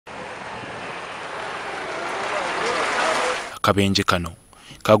Akabenje kano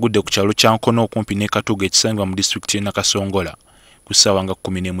kagudde ku kyalo kya Nkono okumpi ne Katuga ekisangibwa mu disitulikiti y'e Nakasongola ku ssaawa nga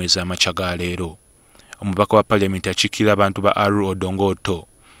 11 ez'amakya ga leero. Omubaka wa Paalamenti akikiirira abantu ba Aruu Odonga Otto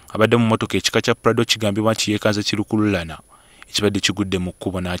abadde mu motoka ekika kya Prado kigambibwa nti yeekanze kirukululana ekibadde kigudde mu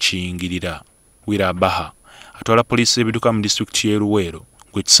kkubo n'akiyingirira. Baha atwala poliisi ebiduka mu disitulikiti y'e Luweero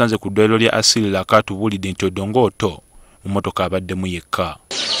gwe kisanze ku ddwaliro lya asili akaatubulidde nti Odonga Otto mu motoka abaddemu yekka.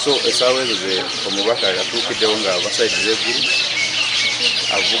 So essaawa ezo ze omubaka yatuukiddewo nga abasaidizi eggulu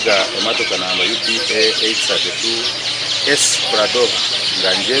avuga emotoka namba UPA 832S Prado nga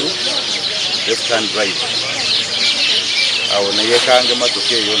njeru left hand drive. Awo ne yeekanga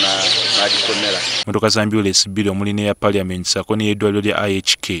emotoka eyo n'agitomera. Motoka za ambulance bbiri omuli n'eya Paalamenti ssaako n'eddwaliro lya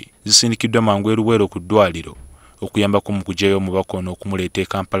IHK zisindikiddwa mangu e Luweero ku ddwaliro okuyambako mu kuggyayo omubaka ono okumuleeta e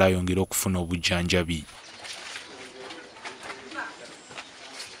Kampala ayongere okufuna obujjanjabi.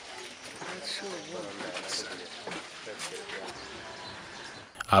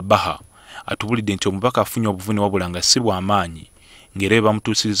 Baha atubulidde nti omubaka afunye obuvune wabula nga si bw'amaanyi ng'era bwe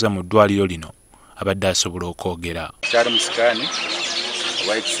bamutuusiriza mu ddwaliro lino abadde asobola okwogera. Kyali musikaani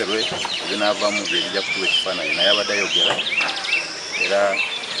oba ekiserwe ebinaavaamu bijja kutuwa ekifaananyi naye abadde ayogera era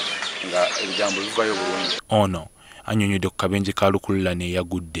nga ebigambo bivaayo bulungi. Ono annyonnyodde ku kabenje ka lukululana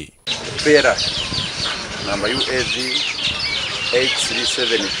eyagudde. Peera namba UAV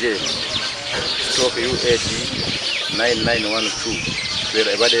 837J stroke UAD 9912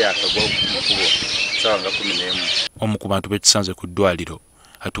 ebadde yakagwa mu kkubo ssaawa nga 11. Omu ku bantu bekisanze ku ddwaliro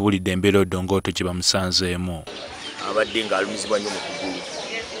atubulidde embeera Odonga Otto gye bamusanzeemu. Abadde ng'alumizibwa nnyo mu kugulu.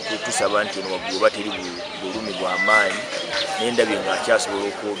 Tusaba nti ono waggulu oba teri bulumi bw'amaanyi n'endabye ng'akyasobola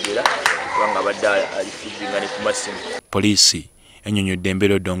okwogera kubanga abadde alifudinga ne ku masimu. Poliisi ennyonnyodde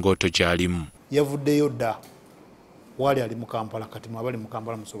embeera Odonga Otto gy'alimu. Yavuddeyo dda waali ali mu Kampala kati mwabali mu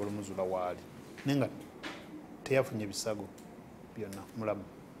Kampala musobola omuzula waali naye nga teyafunye bisago byonna mulamu.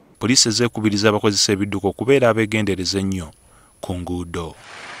 Poliisi ezeekubiriza abakozesa ebidduka okubeera abeegendereza ennyo ku nguudo.